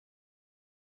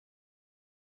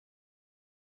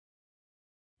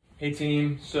Hey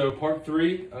team, so part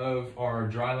 3 of our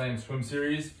dryland swim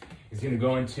series is going to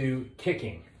go into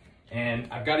kicking. And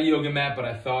I've got a yoga mat, but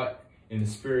I thought in the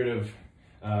spirit of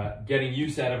getting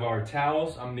use out of our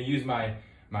towels, I'm going to use my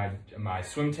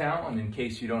swim towel. And in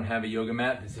case you don't have a yoga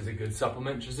mat, this is a good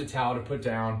supplement, just a towel to put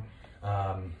down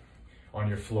on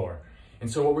your floor. And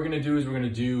so what we're going to do is we're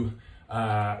going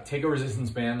to take a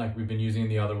resistance band like we've been using in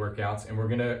the other workouts, and we're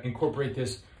going to incorporate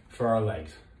this for our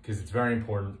legs because it's very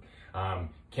important.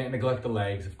 Can't neglect the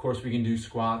legs. Of course, we can do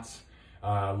squats,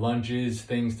 lunges,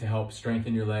 things to help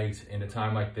strengthen your legs in a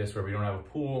time like this where we don't have a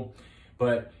pool.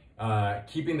 But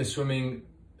keeping the swimming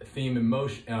theme in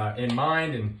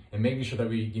mind and making sure that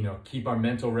we keep our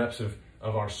mental reps of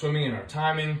our swimming and our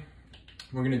timing,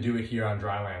 we're gonna do it here on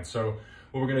dryland. So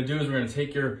what we're gonna do is we're gonna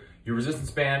take your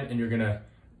resistance band and you're gonna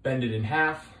bend it in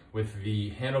half with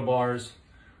the handlebars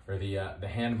or the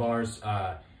handbars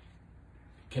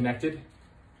connected.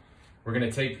 We're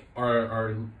gonna take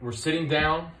we're sitting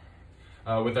down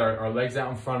with our legs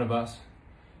out in front of us,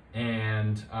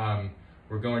 and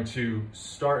we're going to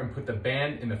start and put the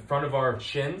band in the front of our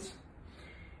shins,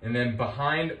 and then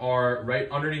behind right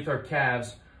underneath our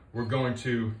calves, we're going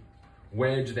to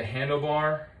wedge the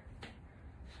handlebar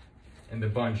and the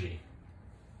bungee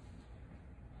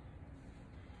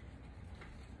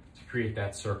to create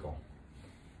that circle.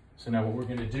 So now what we're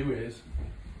gonna do is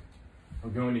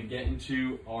we're going to get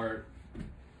into our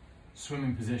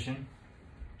swimming position,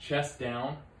 chest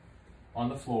down on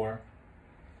the floor,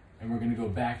 and we're going to go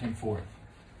back and forth,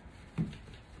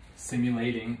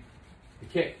 simulating the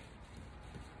kick.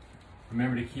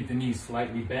 Remember to keep the knees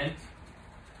slightly bent.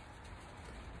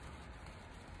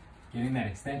 Getting that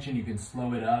extension, you can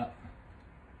slow it up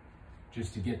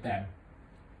just to get that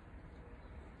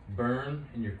burn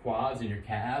in your quads and your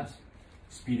calves.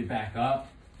 Speed it back up.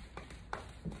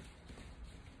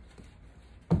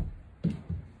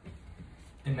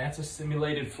 And that's a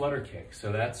simulated flutter kick.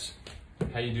 So that's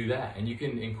how you do that. And you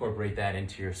can incorporate that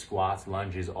into your squats,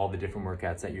 lunges, all the different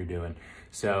workouts that you're doing.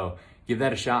 So give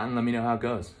that a shot and let me know how it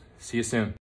goes. See you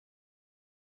soon.